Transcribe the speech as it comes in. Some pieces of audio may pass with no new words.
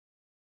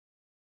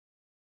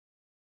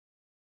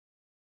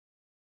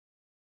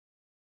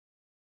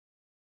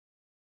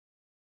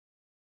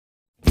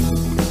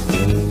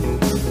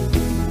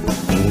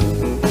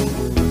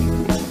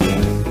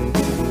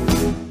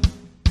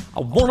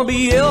wanna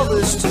be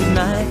Elvis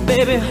tonight,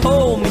 baby,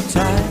 hold me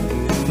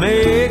tight.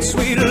 Make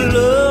sweet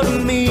love to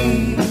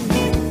me.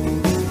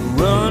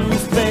 Run your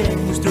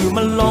fingers through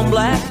my long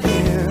black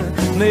hair.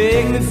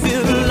 Make me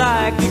feel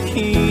like a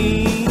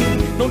king.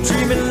 Don't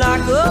treat me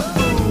like a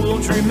fool,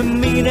 don't treat me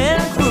mean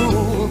and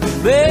cruel.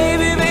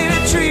 Baby, baby,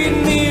 treat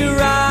me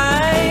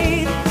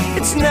right.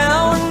 It's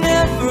now or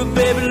never,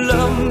 baby,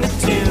 love me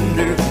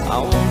tender. I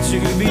want to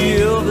be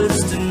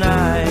Elvis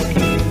tonight.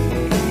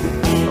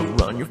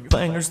 Run your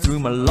fingers through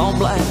my long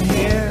black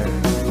hair.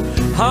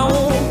 I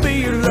won't be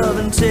your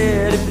loving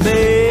teddy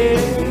bear.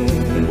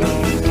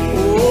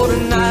 Oh,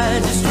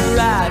 tonight's just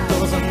right,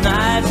 'cause the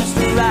night's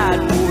just right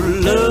for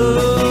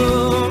love.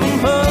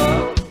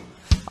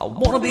 I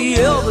wanna be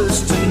Elvis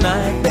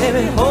tonight,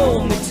 baby,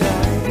 hold me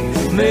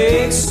tight.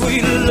 Make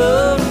sweet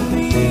love to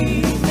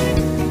me.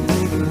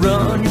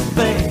 Run your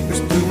fingers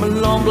through my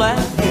long black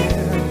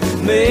hair.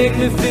 Make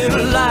me feel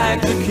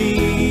like a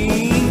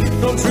king.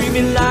 Don't treat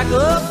me like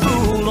a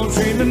fool, don't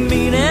treat me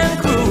mean and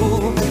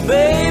cruel.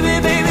 Baby,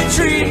 baby,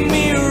 treat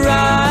me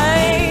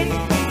right.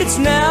 It's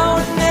now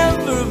or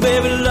never,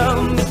 baby,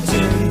 love me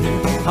tender.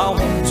 I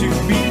want to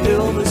be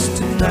Elvis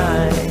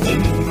tonight.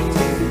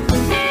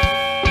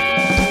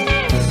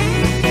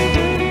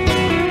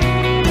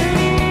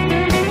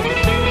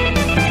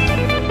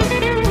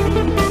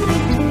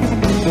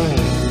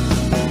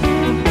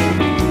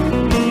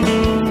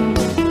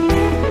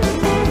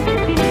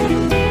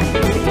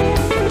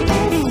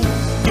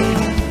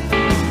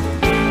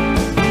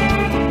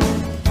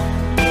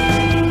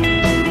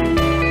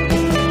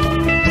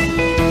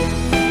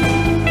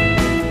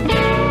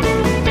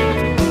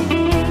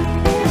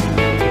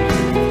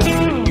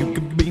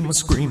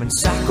 Screaming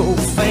psycho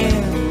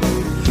fan,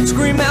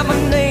 scream out my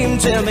name,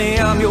 tell me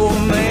I'm your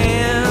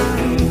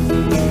man.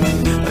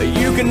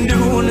 You can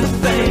do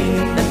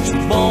anything that you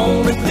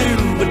wanna do,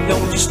 but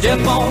don't you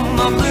step on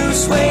my blue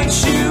suede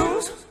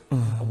shoes.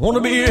 I wanna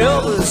be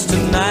Elvis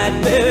tonight,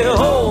 baby,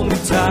 hold me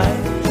tight.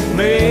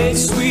 Make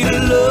sweet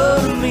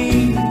love to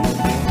me.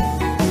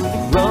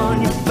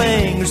 Run your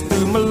fingers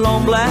through my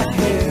long black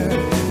hair.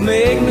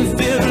 Make me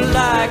feel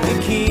like a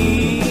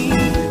king.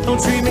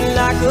 Don't treat me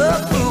like a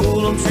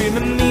fool, don't treat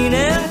me mean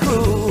and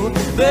cruel.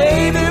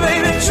 Baby,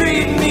 baby,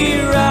 treat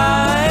me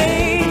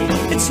right.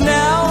 It's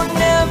now or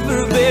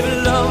never, baby,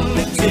 love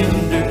me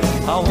tender.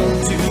 I want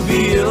to be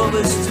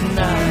Elvis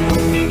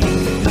tonight.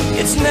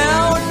 It's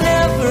now or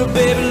never,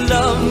 baby,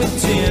 love me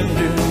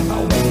tender. I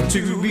want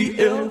to be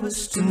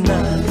Elvis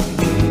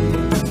tonight.